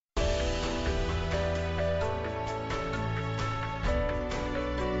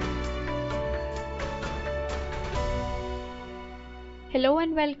Hello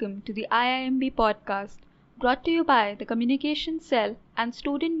and welcome to the IIMB Podcast, brought to you by the Communications Cell and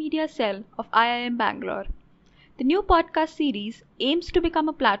Student Media Cell of IIM Bangalore. The new podcast series aims to become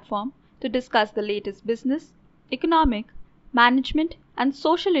a platform to discuss the latest business, economic, management, and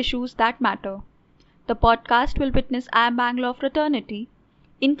social issues that matter. The podcast will witness IIM Bangalore fraternity,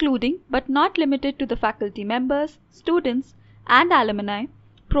 including but not limited to the faculty members, students, and alumni,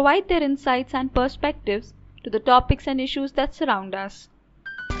 provide their insights and perspectives to the topics and issues that surround us.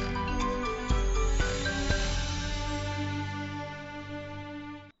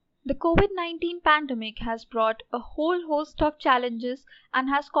 The COVID-19 pandemic has brought a whole host of challenges and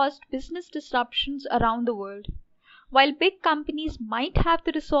has caused business disruptions around the world. While big companies might have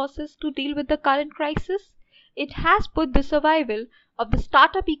the resources to deal with the current crisis, it has put the survival of the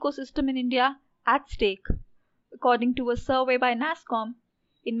startup ecosystem in India at stake. According to a survey by NASSCOM,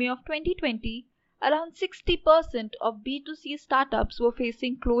 in May of 2020, around 60% of B2C startups were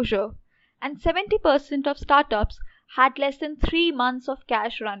facing closure, and 70% of startups had less than 3 months of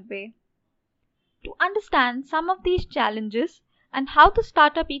cash runway. To understand some of these challenges and how the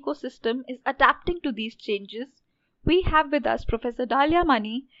startup ecosystem is adapting to these changes, we have with us Professor Dalhia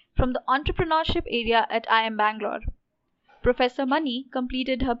Mani from the Entrepreneurship Area at IIM Bangalore. Professor Mani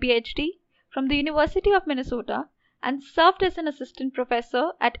completed her PhD from the University of Minnesota and served as an assistant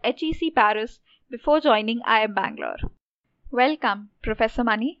professor at HEC Paris before joining IIM Bangalore. Welcome, Professor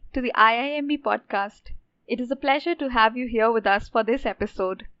Mani, to the IIMB podcast. It is a pleasure to have you here with us for this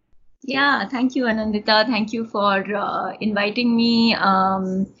episode. Yeah, thank you, Anandita. Thank you for inviting me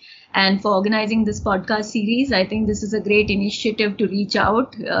and for organizing this podcast series. I think this is a great initiative to reach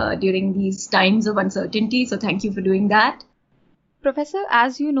out during these times of uncertainty. So thank you for doing that. Professor,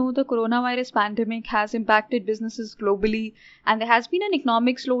 as you know, the coronavirus pandemic has impacted businesses globally and there has been an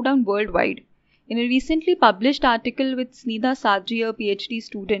economic slowdown worldwide. In a recently published article with Sneeda Sadri, a PhD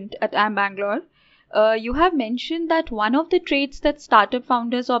student at IIM Bangalore, you have mentioned that one of the traits that startup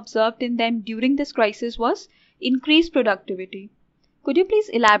founders observed in them during this crisis was increased productivity. Could you please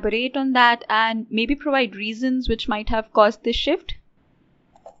elaborate on that and maybe provide reasons which might have caused this shift?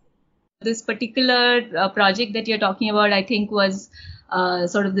 This particular project that you're talking about, I think, was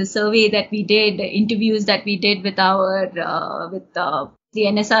sort of the survey that we did, the interviews that we did with the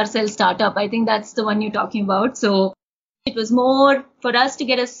NSRCEL startup. I think that's the one you're talking about. So it was more for us to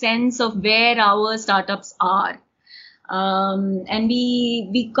get a sense of where our startups are. And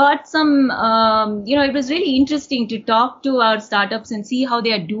we got some, it was really interesting to talk to our startups and see how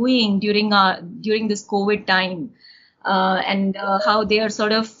they are doing during this COVID time. And how they are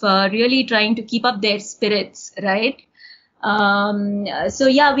sort of really trying to keep up their spirits, right? So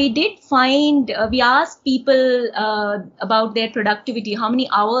yeah, we did find, we asked people about their productivity, how many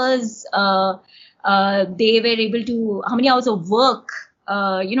hours they were able to, how many hours of work,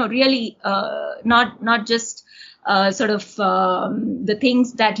 really not just sort of the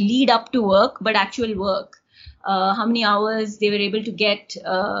things that lead up to work, but actual work. How many hours they were able to get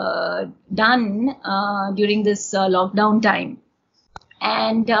done during this lockdown time.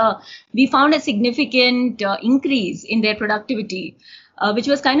 And we found a significant increase in their productivity, which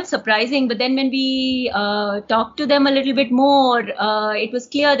was kind of surprising. But then when we talked to them a little bit more, it was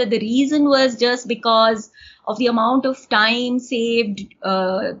clear that the reason was just because of the amount of time saved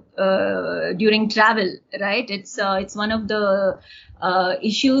during travel, right? It's one of the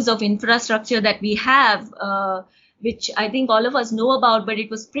issues of infrastructure that we have, which I think all of us know about, but it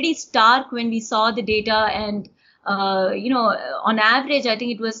was pretty stark when we saw the data. And, on average, I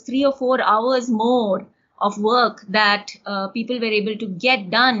think it was 3 or 4 hours more of work that people were able to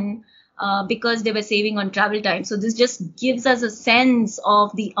get done because they were saving on travel time. So this just gives us a sense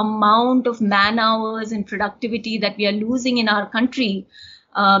of the amount of man hours and productivity that we are losing in our country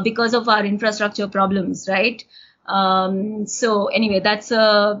because of our infrastructure problems, right? So anyway, that's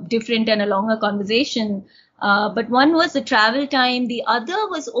a different and a longer conversation. But one was the travel time. The other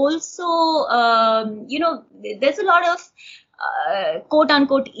was also, there's a lot of quote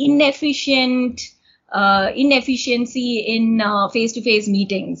unquote inefficiency in face-to-face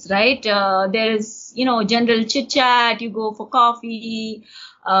meetings, right? There is, general chit chat, you go for coffee,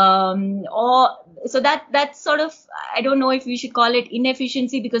 so that's sort of, I don't know if we should call it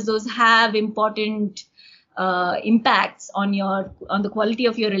inefficiency because those have important impacts on the quality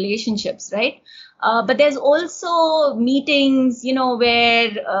of your relationships, right? But there's also meetings,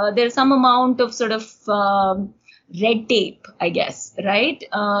 where there's some amount of sort of red tape, I guess, right?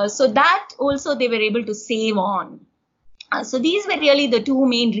 So that also they were able to save on. So these were really the two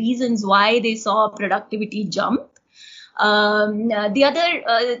main reasons why they saw productivity jump. The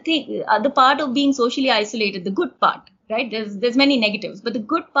other thing, the part of being socially isolated, the good part, right? There's many negatives, but the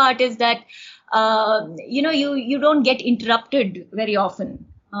good part is that you don't get interrupted very often.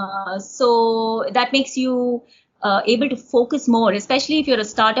 So that makes you able to focus more, especially if you're a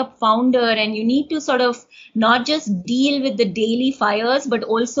startup founder and you need to sort of not just deal with the daily fires, but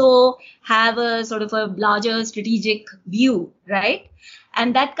also have a sort of a larger strategic view, right?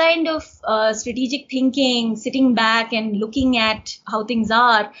 And that kind of strategic thinking, sitting back and looking at how things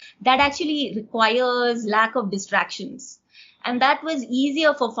are, that actually requires lack of distractions. And that was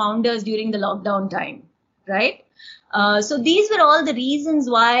easier for founders during the lockdown time, right? So these were all the reasons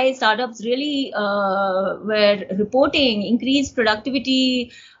why startups really were reporting increased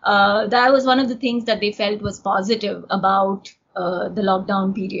productivity. That was one of the things that they felt was positive about the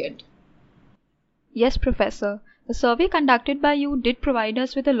lockdown period. Yes, Professor. The survey conducted by you did provide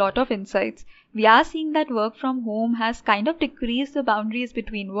us with a lot of insights. We are seeing that work from home has kind of decreased the boundaries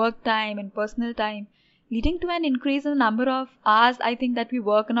between work time and personal time, leading to an increase in the number of hours I think that we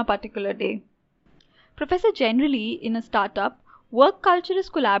work on a particular day. Professor, generally in a startup, work culture is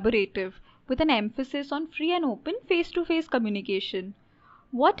collaborative with an emphasis on free and open face-to-face communication.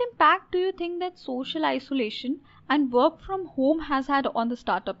 What impact do you think that social isolation and work from home has had on the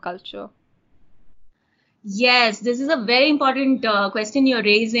startup culture? Yes, this is a very important question you're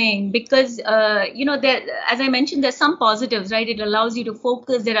raising because, there, as I mentioned, there's some positives, right? It allows you to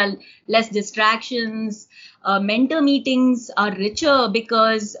focus. There are less distractions. Mentor meetings are richer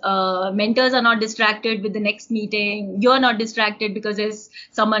because mentors are not distracted with the next meeting. You're not distracted because there's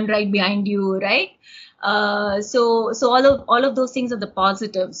someone right behind you, right? So all of those things are the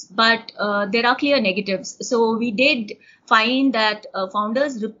positives, but there are clear negatives. So we did find that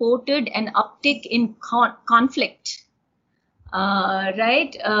founders reported an uptick in conflict,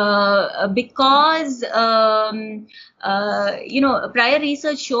 right? Because prior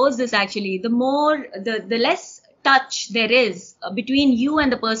research shows this actually. The less touch there is between you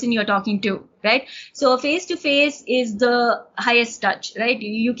and the person you're talking to, right? So face to face is the highest touch, right?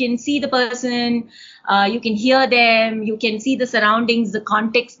 You can see the person, you can hear them, you can see the surroundings, the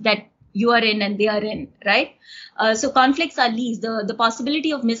context that you are in and they are in, right? So conflicts are least. The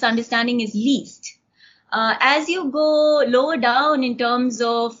possibility of misunderstanding is least. As you go lower down in terms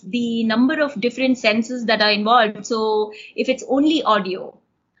of the number of different senses that are involved, so if it's only audio,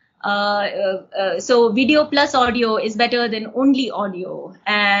 so video plus audio is better than only audio,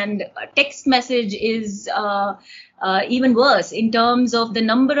 and text message is even worse in terms of the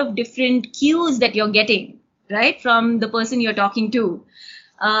number of different cues that you're getting, right, from the person you're talking to.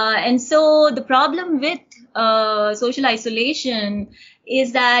 And so the problem with social isolation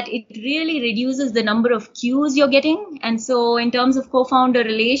is that it really reduces the number of cues you're getting. And so in terms of co-founder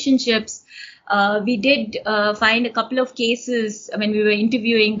relationships, we did find a couple of cases when we were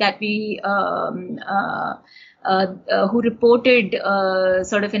interviewing that we who reported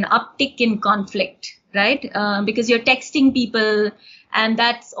sort of an uptick in conflict, right? Because you're texting people, and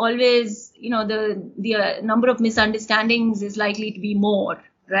that's always, the number of misunderstandings is likely to be more,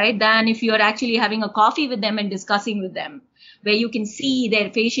 right, than if you're actually having a coffee with them and discussing with them, where you can see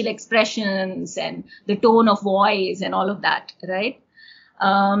their facial expressions and the tone of voice and all of that, right?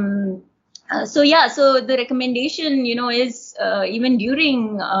 So the recommendation, is even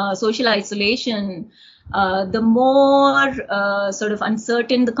during social isolation, the more sort of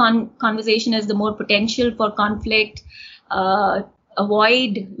uncertain the conversation is, the more potential for conflict.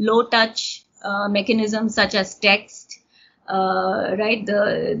 Avoid low touch mechanisms such as text, right?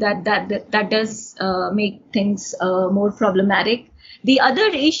 That does make things more problematic. The other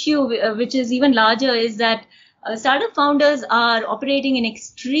issue, which is even larger, is that startup founders are operating in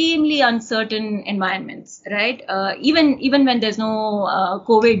extremely uncertain environments, right? Even when there's no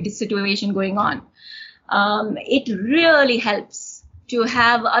COVID situation going on. It really helps to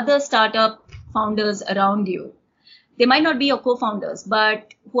have other startup founders around you. They might not be your co-founders,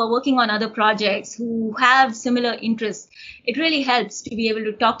 but who are working on other projects, who have similar interests. It really helps to be able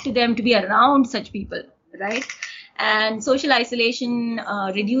to talk to them, to be around such people, right? And social isolation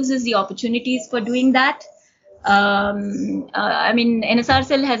reduces the opportunities for doing that.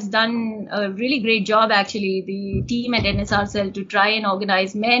 NSRCEL has done a really great job, actually, the team at NSRCEL, to try and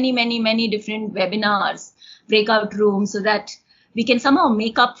organize many different webinars, breakout rooms, so that we can somehow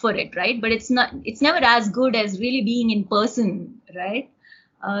make up for it, right? But it's never as good as really being in person, right?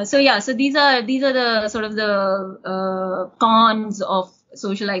 So these are the sort of the cons of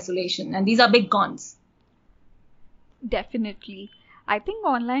social isolation, and these are big cons. Definitely. I think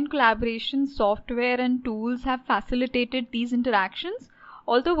online collaboration software and tools have facilitated these interactions,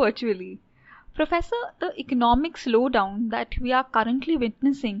 although virtually. Professor, the economic slowdown that we are currently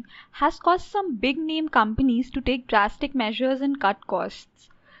witnessing has caused some big name companies to take drastic measures and cut costs.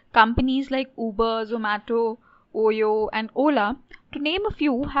 Companies like Uber, Zomato, Oyo, and Ola, to name a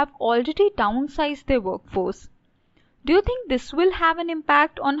few, have already downsized their workforce. Do you think this will have an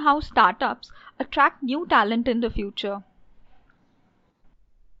impact on how startups attract new talent in the future?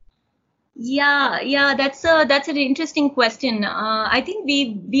 Yeah, that's an interesting question. I think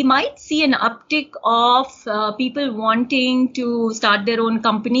we might see an uptick of people wanting to start their own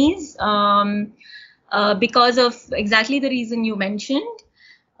companies because of exactly the reason you mentioned.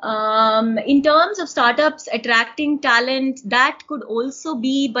 In terms of startups attracting talent, that could also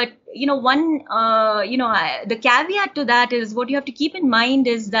be, but the caveat to that is, what you have to keep in mind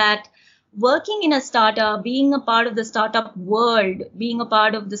is that working in a startup, being a part of the startup world, being a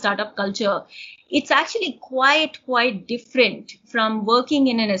part of the startup culture, it's actually quite different from working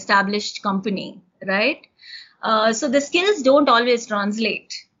in an established company, right? So the skills don't always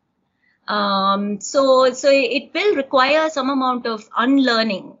translate. So it will require some amount of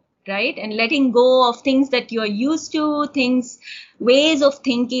unlearning, right? And letting go of things that you're used to, ways of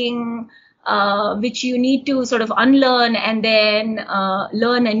thinking, which you need to sort of unlearn and then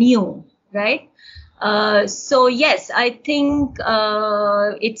learn anew, right? So yes, I think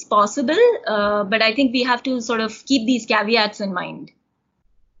it's possible, but I think we have to sort of keep these caveats in mind.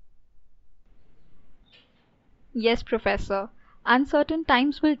 Yes, Professor. Uncertain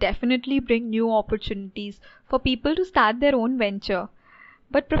times will definitely bring new opportunities for people to start their own venture.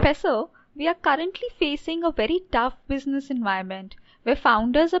 But, Professor, we are currently facing a very tough business environment where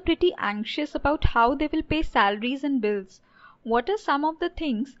founders are pretty anxious about how they will pay salaries and bills. What are some of the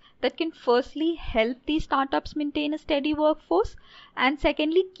things that can firstly help these startups maintain a steady workforce and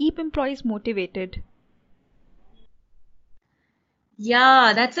secondly keep employees motivated?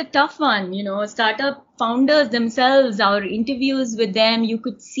 Yeah, that's a tough one. Startup founders themselves, our interviews with them, you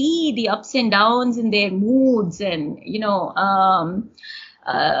could see the ups and downs in their moods and,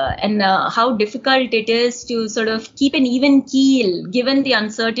 how difficult it is to sort of keep an even keel given the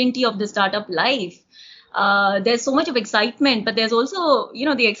uncertainty of the startup life. There's so much of excitement, but there's also,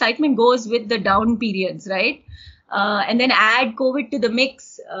 the excitement goes with the down periods, right? And then add COVID to the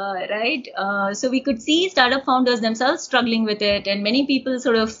mix, right? So we could see startup founders themselves struggling with it, and many people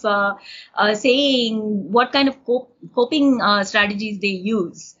sort of saying what kind of coping strategies they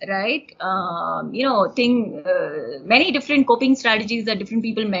use, right? Many different coping strategies that different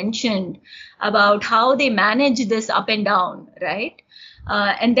people mentioned about how they manage this up and down, right?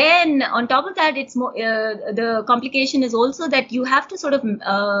 And then on top of that, it's more, the complication is also that you have to sort of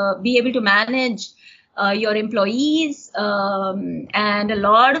be able to manage your employees, and a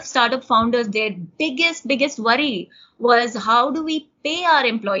lot of startup founders, their biggest worry was, how do we pay our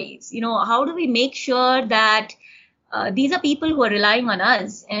employees? How do we make sure that these are people who are relying on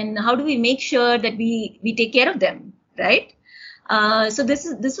us, and how do we make sure that we take care of them, right? So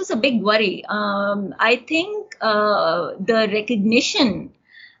this was a big worry. I think the recognition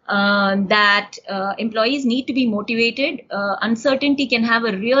that employees need to be motivated. Uncertainty can have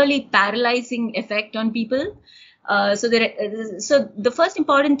a really paralyzing effect on people. So the first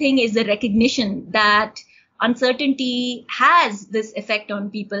important thing is the recognition that uncertainty has this effect on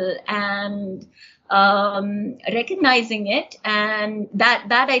people, and recognizing it, and that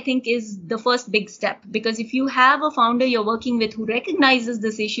I think is the first big step, because if you have a founder you're working with who recognizes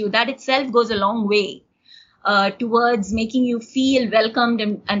this issue, that itself goes a long way towards making you feel welcomed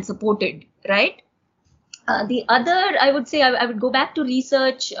and supported, right? The other, I would say, I would go back to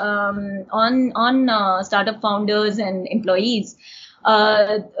research on startup founders and employees.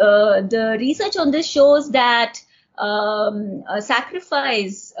 The research on this shows that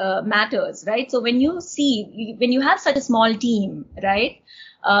sacrifice matters, right? So when you have such a small team, right?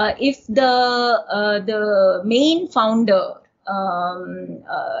 If the main founder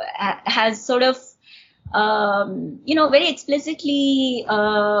has sort of very explicitly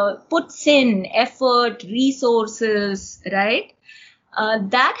puts in effort, resources, right?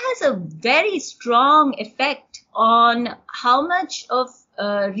 That has a very strong effect on how much of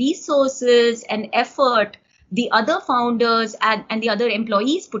resources and effort the other founders and the other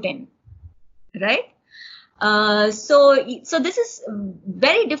employees put in, right? So this is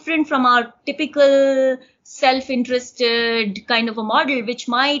very different from our typical self-interested kind of a model, which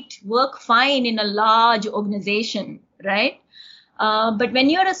might work fine in a large organization, right? But when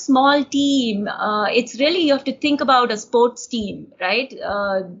you're a small team, it's really, you have to think about a sports team, right?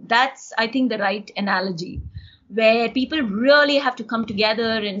 That's, I think, the right analogy, where people really have to come together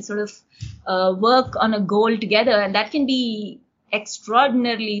and sort of work on a goal together, and that can be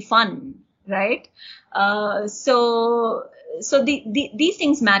extraordinarily fun. right? These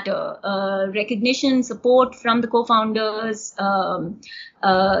things matter. Recognition, support from the co-founders. When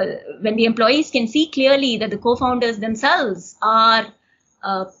the employees can see clearly that the co-founders themselves are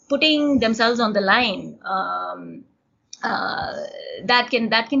putting themselves on the line, that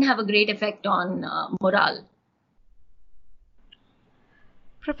can have a great effect on morale.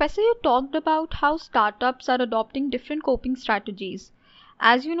 Professor, you talked about how startups are adopting different coping strategies.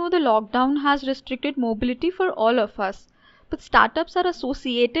 As you know, the lockdown has restricted mobility for all of us, but startups are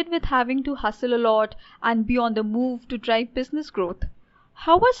associated with having to hustle a lot and be on the move to drive business growth.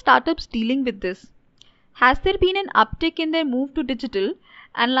 How are startups dealing with this? Has there been an uptick in their move to digital?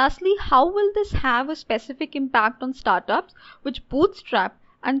 And lastly, how will this have a specific impact on startups which bootstrap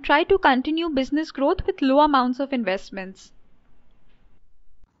and try to continue business growth with low amounts of investments?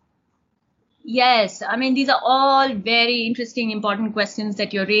 Yes, I mean, these are all very interesting, important questions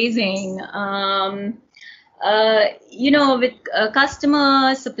that you're raising. With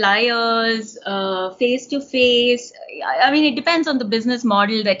customers, suppliers, face to face, I mean, it depends on the business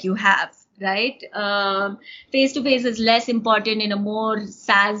model that you have, right? Face to face is less important in a more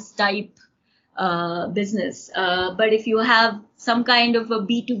SaaS type business. But if you have some kind of a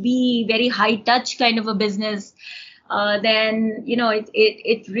B2B, very high touch kind of a business, then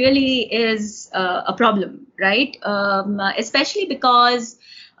it really is a problem, right? Especially because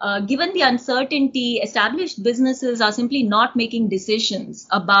given the uncertainty, established businesses are simply not making decisions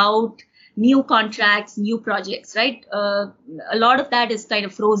about new contracts, new projects, right? A lot of that is kind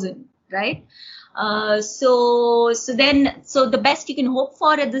of frozen, right? So the best you can hope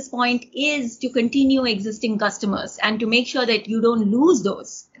for at this point is to continue existing customers and to make sure that you don't lose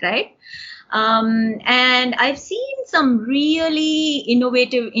those, right? And I've seen some really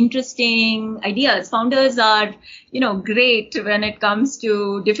innovative, interesting ideas. Founders are, great when it comes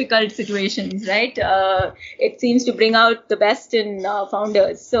to difficult situations, right? It seems to bring out the best in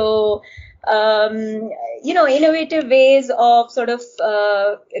founders. So, innovative ways of sort of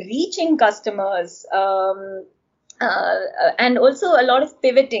reaching customers, and also a lot of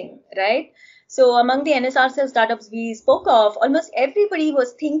pivoting, right? So among the NSRCEL startups we spoke of, almost everybody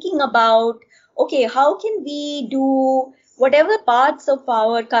was thinking about, okay, how can we do whatever parts of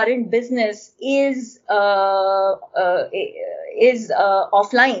our current business is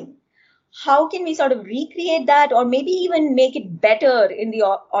offline? How can we sort of recreate that, or maybe even make it better in the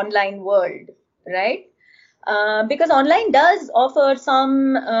online world, right? Because online does offer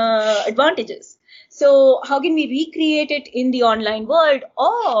some advantages. So how can we recreate it in the online world,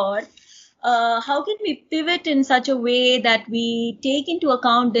 or how can we pivot in such a way that we take into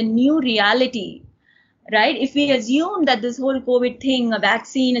account the new reality, right? If we assume that this whole COVID thing, a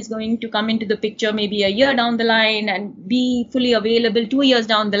vaccine is going to come into the picture maybe a year down the line and be fully available 2 years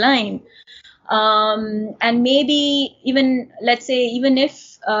down the line, and maybe even, let's say, even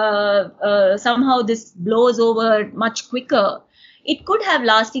if somehow this blows over much quicker, it could have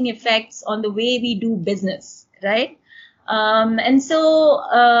lasting effects on the way we do business, right? And so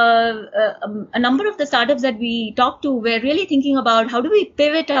a number of the startups that we talked to were really thinking about how do we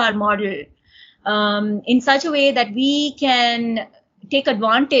pivot our model in such a way that we can take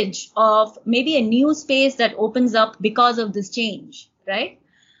advantage of maybe a new space that opens up because of this change, right?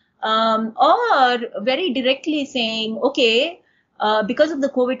 Or very directly saying, okay, because of the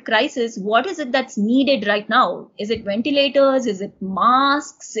COVID crisis, what is it that's needed right now? Is it ventilators? Is it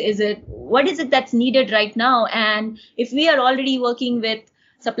masks? What is it that's needed right now? And if we are already working with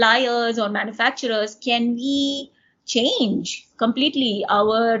suppliers or manufacturers, can we change completely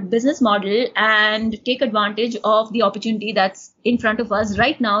our business model and take advantage of the opportunity that's in front of us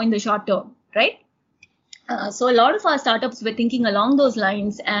right now in the short term, right? So a lot of our startups were thinking along those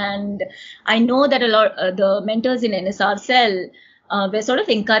lines, and I know that a lot the mentors in NSRCEL were sort of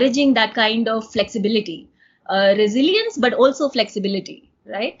encouraging that kind of flexibility, resilience, but also flexibility,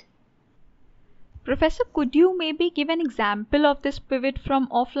 right? Professor, could you maybe give an example of this pivot from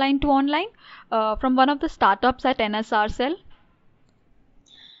offline to online from one of the startups at NSRCEL?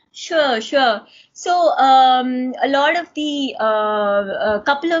 Sure. So a lot of the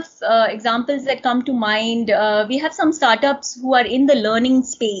couple of examples that come to mind, we have some startups who are in the learning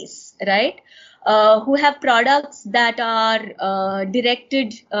space, right? Who have products that are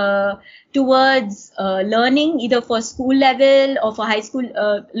directed towards learning, either for school level or for high school,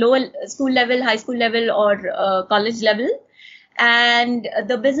 lower school level, high school level, or college level. And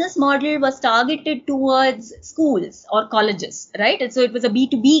the business model was targeted towards schools or colleges, right? And so it was a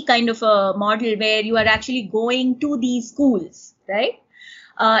B2B kind of a model where you are actually going to these schools, right?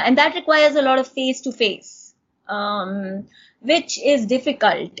 And that requires a lot of face-to-face. which is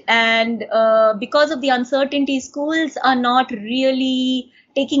difficult. And because of the uncertainty, schools are not really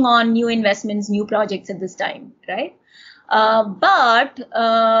taking on new investments, new projects at this time, right? But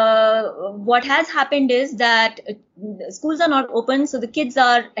what has happened is that schools are not open, so the kids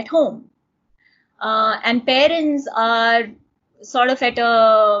are at home. And parents are sort of at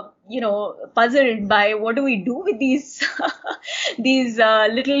a, puzzled by what do we do with these these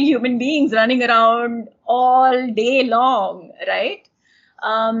little human beings running around all day long, right?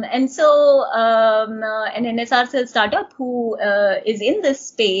 And so an NSRCEL startup who is in this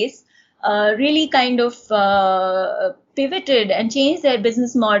space really kind of pivoted and changed their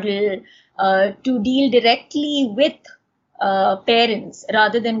business model to deal directly with parents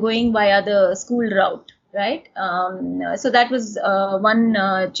rather than going via the school route, right? So that was one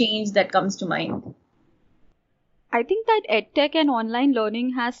change that comes to mind. I think that edtech and online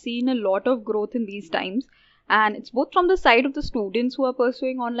learning has seen a lot of growth in these times, and it's both from the side of the students who are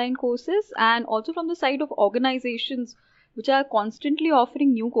pursuing online courses and also from the side of organizations which are constantly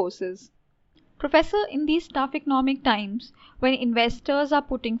offering new courses. Professor, in these tough economic times, when investors are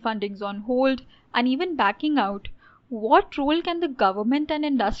putting fundings on hold and even backing out, what role can the government and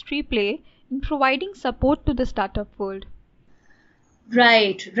industry play in providing support to the startup world?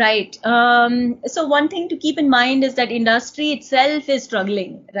 Right. So one thing to keep in mind is that industry itself is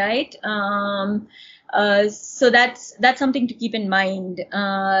struggling, right? So that's something to keep in mind.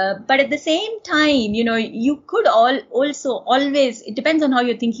 But at the same time, you could also always, it depends on how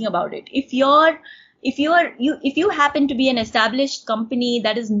you're thinking about it. If you happen to be an established company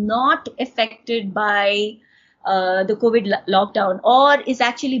that is not affected by the COVID lockdown, or is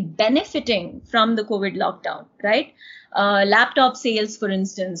actually benefiting from the COVID lockdown, right? Laptop sales, for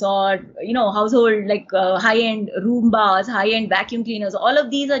instance, or household like high-end Roombas, high-end vacuum cleaners, all of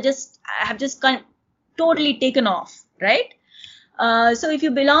these have just totally taken off, right? So if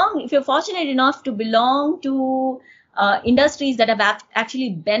you're fortunate enough to belong to industries that have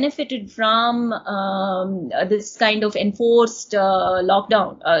actually benefited from this kind of enforced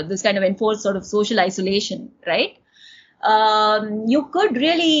lockdown, this kind of enforced sort of social isolation, right? You could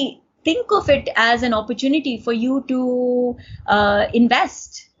really think of it as an opportunity for you to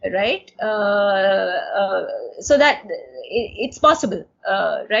invest, right? So that it's possible,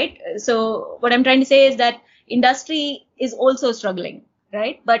 right? So what I'm trying to say is that industry is also struggling,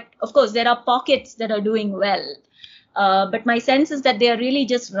 right? But of course, there are pockets that are doing well. But my sense is that they are really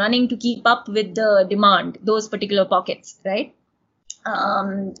just running to keep up with the demand, those particular pockets, right?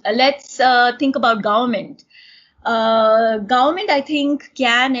 Let's think about government. Government, I think,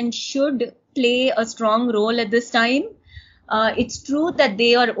 can and should play a strong role at this time. It's true that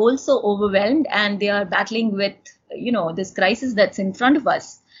they are also overwhelmed and they are battling with, this crisis that's in front of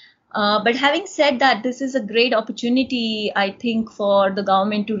us. But having said that, this is a great opportunity, I think, for the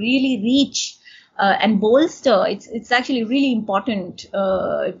government to really reach and bolster. It's actually really important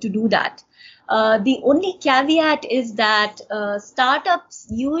to do that. The only caveat is that startups,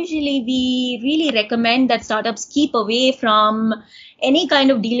 usually we really recommend that startups keep away from any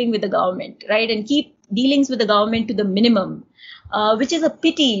kind of dealing with the government, right? And keep dealings with the government to the minimum, which is a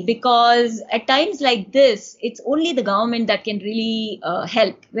pity, because at times like this, it's only the government that can really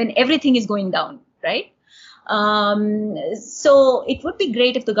help when everything is going down, right? So it would be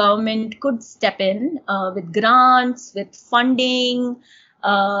great if the government could step in with grants, with funding,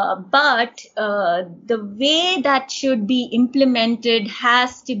 but the way that should be implemented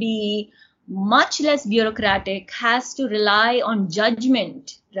has to be much less bureaucratic, has to rely on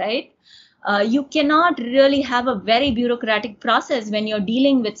judgment, right? You cannot really have a very bureaucratic process when you're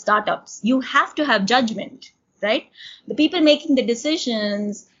dealing with startups. You have to have judgment, right? The people making the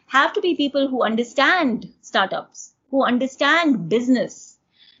decisions have to be people who understand startups, who understand business.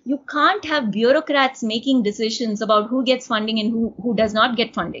 You can't have bureaucrats making decisions about who gets funding and who does not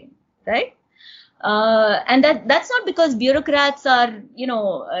get funding, right? And that's not because bureaucrats are,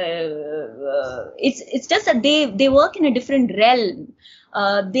 it's just that they work in a different realm.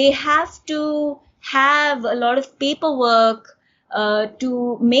 They have to have a lot of paperwork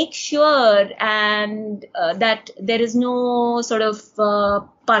to make sure and that there is no sort of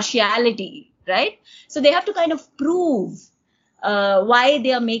partiality, right? So they have to kind of prove why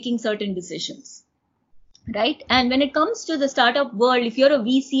they are making certain decisions, right? And when it comes to the startup world, if you're a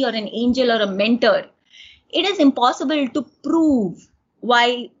VC or an angel or a mentor, it is impossible to prove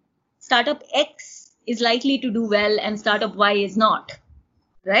why startup X is likely to do well and startup Y is not,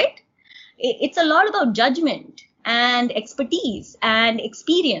 right? It's a lot about judgment and expertise and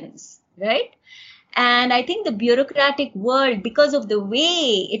experience, right? And I think the bureaucratic world, because of the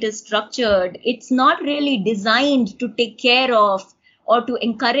way it is structured, it's not really designed to take care of or to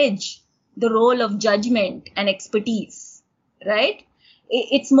encourage the role of judgment and expertise, right?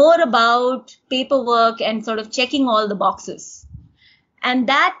 It's more about paperwork and sort of checking all the boxes. And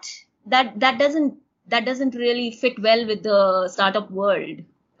that doesn't really fit well with the startup world,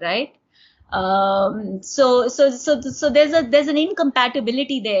 right? So there's an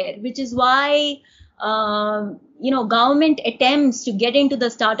incompatibility there, which is why government attempts to get into the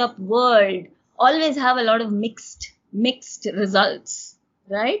startup world always have a lot of mixed results,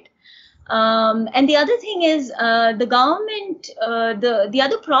 right? And the other thing is the government. The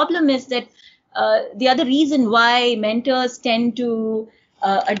other problem is that the other reason why mentors tend to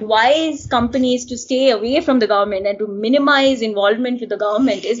advise companies to stay away from the government and to minimize involvement with the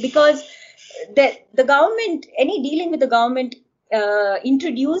government is because the government, any dealing with the government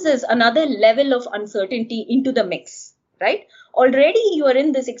introduces another level of uncertainty into the mix, right? Already you are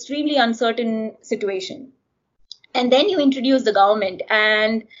in this extremely uncertain situation. And then you introduce the government,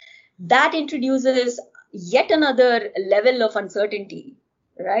 and that introduces yet another level of uncertainty,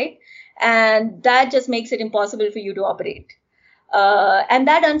 right? And that just makes it impossible for you to operate. And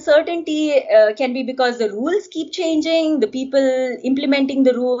that uncertainty can be because the rules keep changing, the people implementing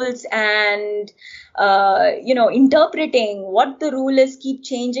the rules and interpreting what the rule is keep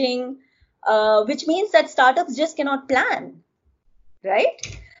changing, which means that startups just cannot plan,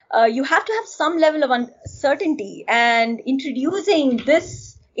 right? You have to have some level of uncertainty, and introducing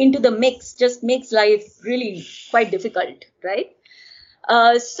this into the mix just makes life really quite difficult, right?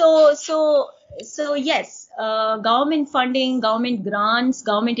 So yes, government funding, government grants,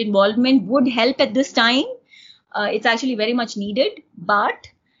 government involvement would help at this time. It's actually very much needed, but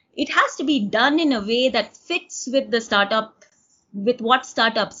it has to be done in a way that fits with with what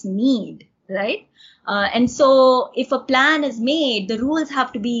startups need, right? And so if a plan is made, the rules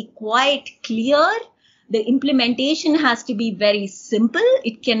have to be quite clear. The implementation has to be very simple.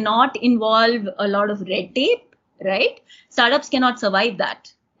 It cannot involve a lot of red tape, right? Startups cannot survive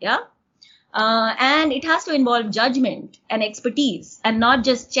that, yeah? And it has to involve judgment and expertise and not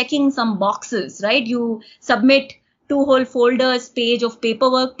just checking some boxes, right? You submit 2 whole folders page of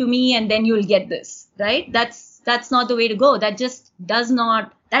paperwork to me and then you'll get this, right? That's not the way to go. That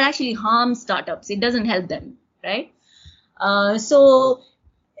actually harms startups. It doesn't help them, right? There's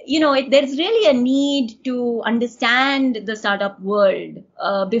really a need to understand the startup world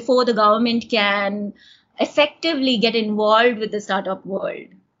before the government can effectively get involved with the startup world.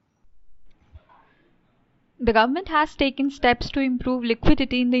 The government has taken steps to improve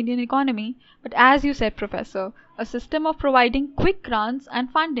liquidity in the Indian economy, but as you said, Professor, a system of providing quick grants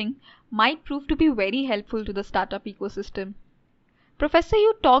and funding might prove to be very helpful to the startup ecosystem. Professor,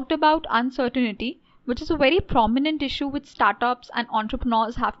 you talked about uncertainty, which is a very prominent issue which startups and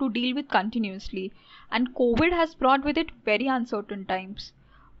entrepreneurs have to deal with continuously, and COVID has brought with it very uncertain times.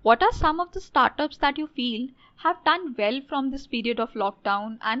 What are some of the startups that you feel have done well from this period of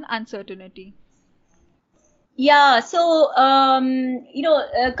lockdown and uncertainty? Yeah, so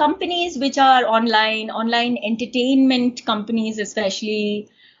companies which are online entertainment companies especially,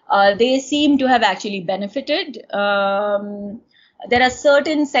 they seem to have actually benefited. There are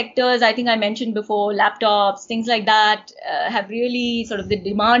certain sectors, I think I mentioned before, laptops, things like that, have really the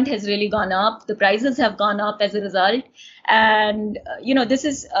demand has really gone up. The prices have gone up as a result. And, this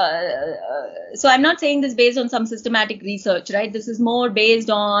is, so I'm not saying this based on some systematic research, right? This is more based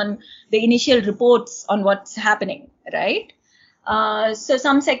on the initial reports on what's happening, right? So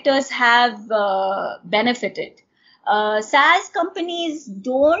some sectors have benefited. SaaS companies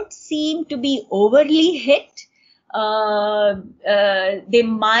don't seem to be overly hit. Some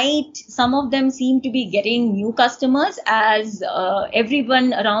of them seem to be getting new customers as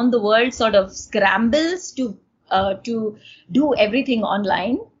everyone around the world sort of scrambles to do everything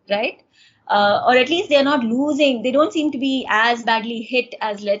online, right? Or at least they don't seem to be as badly hit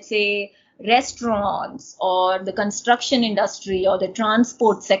as, let's say, restaurants or the construction industry or the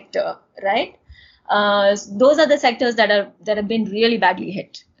transport sector, right? Those are the sectors that have been really badly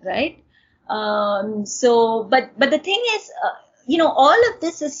hit, right? But the thing is, all of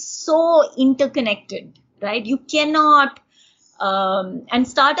this is so interconnected, right? You cannot, and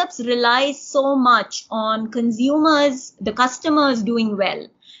startups rely so much on consumers, the customers doing well.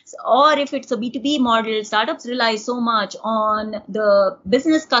 Or if it's a B2B model, startups rely so much on the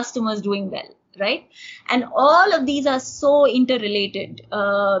business customers doing well, right? And all of these are so interrelated.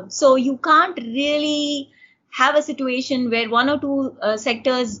 So you can't really have a situation where one or two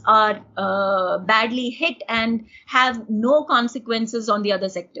sectors are badly hit and have no consequences on the other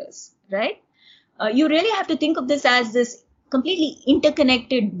sectors, right? you really have to think of this as this completely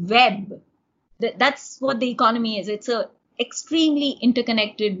interconnected web. That's what the economy is. It's a extremely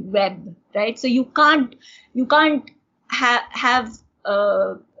interconnected web, right? So you can't have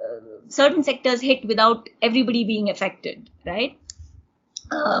certain sectors hit without everybody being affected, right?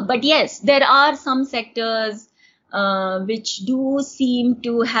 But yes, there are some sectors which do seem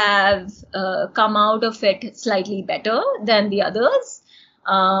to have come out of it slightly better than the others.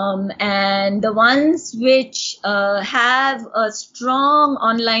 And the ones which have a strong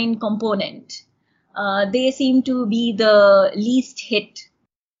online component, they seem to be the least hit.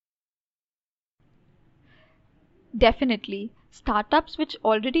 Definitely. Startups which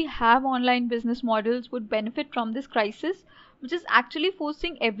already have online business models would benefit from this crisis, which is actually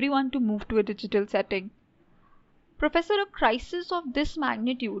forcing everyone to move to a digital setting. Professor, a crisis of this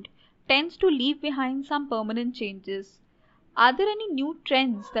magnitude tends to leave behind some permanent changes. Are there any new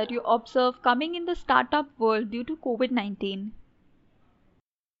trends that you observe coming in the startup world due to COVID-19?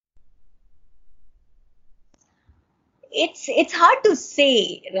 It's hard to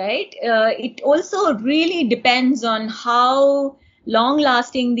say, right? It also really depends on how long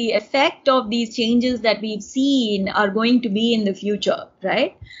lasting the effect of these changes that we've seen are going to be in the future,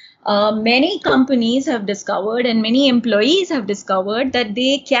 right? Many companies have discovered and many employees have discovered that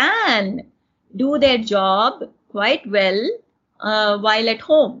they can do their job quite well while at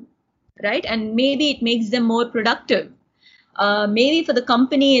home, right? And maybe it makes them more productive. Maybe for the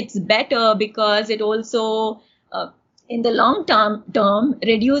company it's better because it also in the long term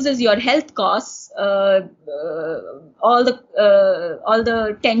reduces your health costs, all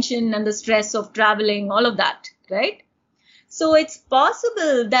the tension and the stress of traveling, all of that, right? So it's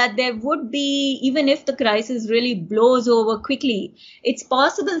possible that there would be, even if the crisis really blows over quickly, it's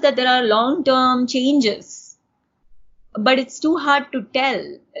possible that there are long-term changes, but it's too hard to tell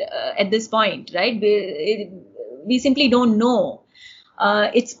at this point, right? We simply don't know.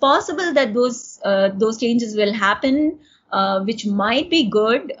 It's possible that those changes will happen, which might be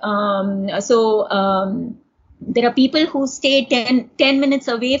good. There are people who stay 10 minutes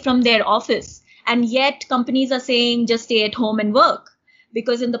away from their office, and yet companies are saying just stay at home and work,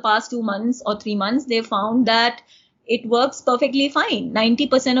 because in the past 2 months or 3 months, they found that it works perfectly fine.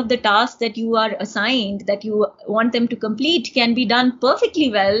 90% of the tasks that you are assigned, that you want them to complete, can be done perfectly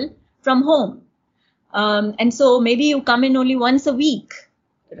well from home. And so maybe you come in only once a week,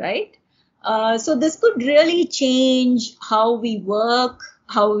 right? So this could really change how we work,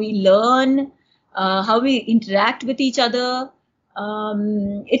 how we learn, how we interact with each other.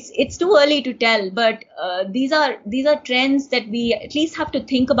 It's too early to tell, but these are trends that we at least have to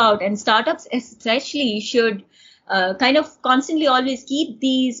think about, and startups especially should kind of constantly always keep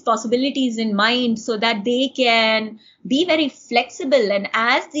these possibilities in mind so that they can be very flexible, and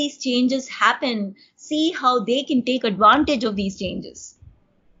as these changes happen, see how they can take advantage of these changes.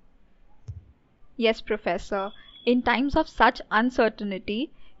 Yes, Professor. In times of such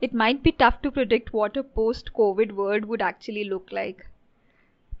uncertainty, it might be tough to predict what a post-COVID world would actually look like.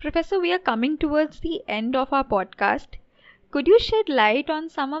 Professor, we are coming towards the end of our podcast. Could you shed light on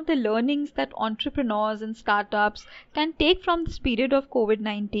some of the learnings that entrepreneurs and startups can take from this period of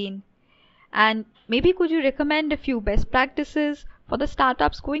COVID-19? And maybe could you recommend a few best practices for the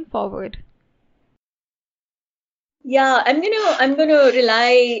startups going forward? Yeah, I'm gonna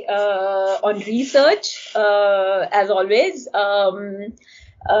rely on research as always.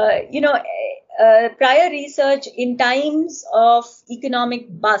 Prior research in times of economic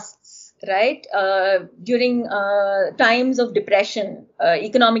busts, right? During times of depression,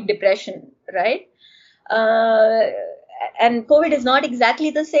 economic depression, right? And COVID is not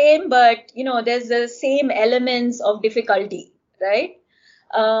exactly the same, but there's the same elements of difficulty, right?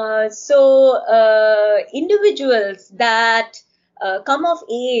 Individuals that come of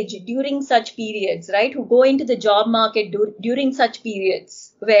age during such periods, right, who go into the job market during such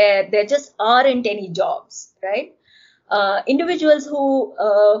periods where there just aren't any jobs, right? Individuals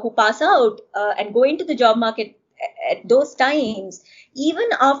who pass out and go into the job market at those times, even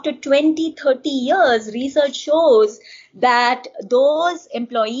after 20, 30 years, research shows that those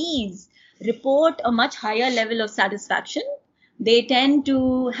employees report a much higher level of satisfaction. They tend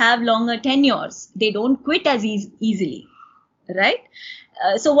to have longer tenures. They don't quit as easily, right?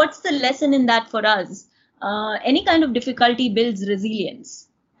 So what's the lesson in that for us? Any kind of difficulty builds resilience.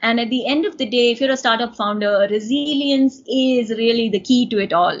 And at the end of the day, if you're a startup founder, resilience is really the key to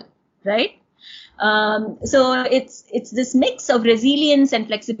it all, right? So it's this mix of resilience and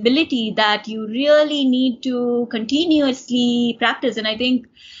flexibility that you really need to continuously practice. And I think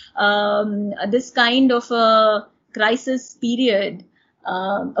this kind of a crisis period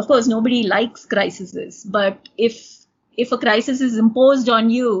Of course, nobody likes crises, but if a crisis is imposed on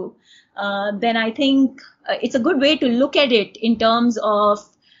you, then I think it's a good way to look at it in terms of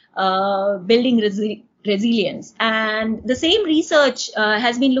building resilience. And the same research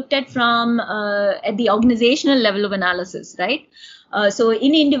has been looked at from at the organizational level of analysis, right? So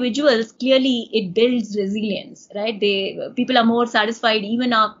in individuals, clearly it builds resilience, right? People are more satisfied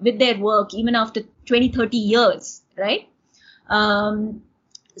even with their work, even after 20, 30 years, right?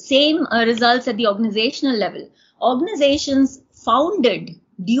 Same results at the organizational level. Organizations founded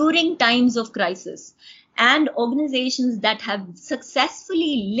during times of crisis and organizations that have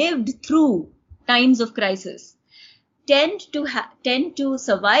successfully lived through times of crisis tend to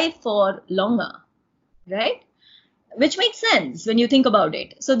survive for longer, right? Which makes sense when you think about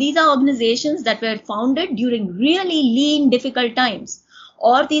it. So these are organizations that were founded during really lean, difficult times,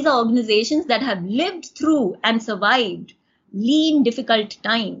 or these are organizations that have lived through and survived lean, difficult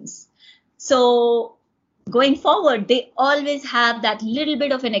times. So going forward, they always have that little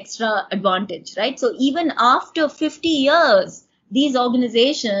bit of an extra advantage, right? So even after 50 years, these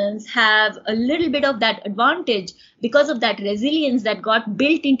organizations have a little bit of that advantage because of that resilience that got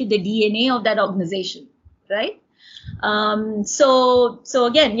built into the DNA of that organization, right? So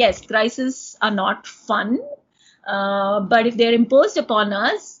again, yes, crises are not fun, but if they're imposed upon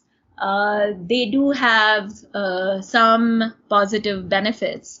us, they do have some positive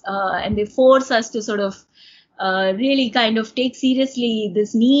benefits, and they force us to sort of really kind of take seriously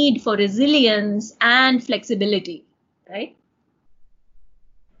this need for resilience and flexibility, right?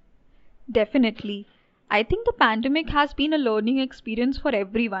 Definitely. I think the pandemic has been a learning experience for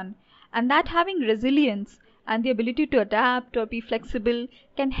everyone, and that having resilience and the ability to adapt or be flexible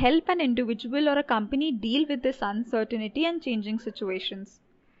can help an individual or a company deal with this uncertainty and changing situations.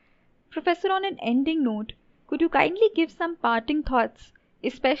 Professor, on an ending note, could you kindly give some parting thoughts,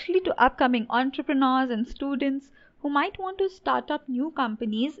 especially to upcoming entrepreneurs and students who might want to start up new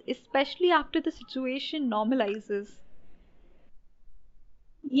companies, especially after the situation normalizes?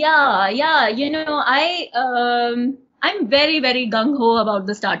 Yeah. I'm very, very gung ho about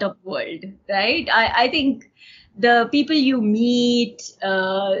the startup world, right? I think the people you meet,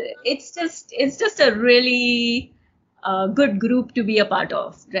 it's just a really good group to be a part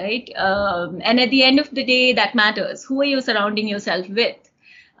of, right? And at the end of the day, that matters. Who are you surrounding yourself with?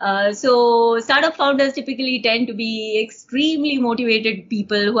 So startup founders typically tend to be extremely motivated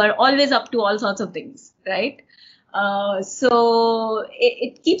people who are always up to all sorts of things, right? So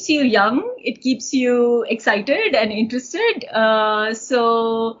it keeps you young, it keeps you excited and interested.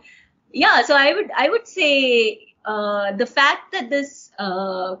 So I would say the fact that this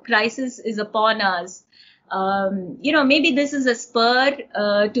crisis is upon us, maybe this is a spur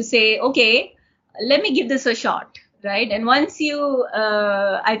to say, okay, let me give this a shot, right? And once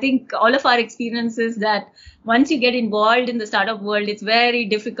I think all of our experiences that once you get involved in the startup world, it's very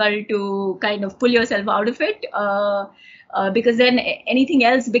difficult to kind of pull yourself out of it because then anything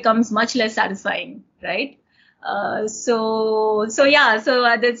else becomes much less satisfying, right? So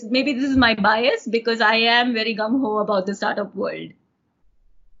maybe this is my bias because I am very gung-ho about the startup world.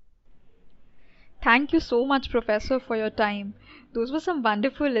 Thank you so much, Professor, for your time. Those were some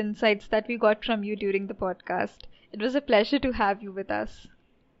wonderful insights that we got from you during the podcast. It was a pleasure to have you with us.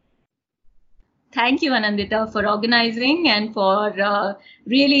 Thank you, Anandita, for organizing and for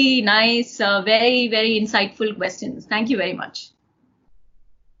really nice, very, very insightful questions. Thank you very much.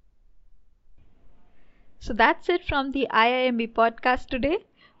 So that's it from the IIMB podcast today.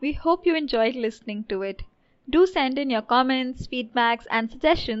 We hope you enjoyed listening to it. Do send in your comments, feedbacks, and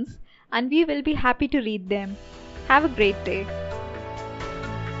suggestions, and we will be happy to read them. Have a great day.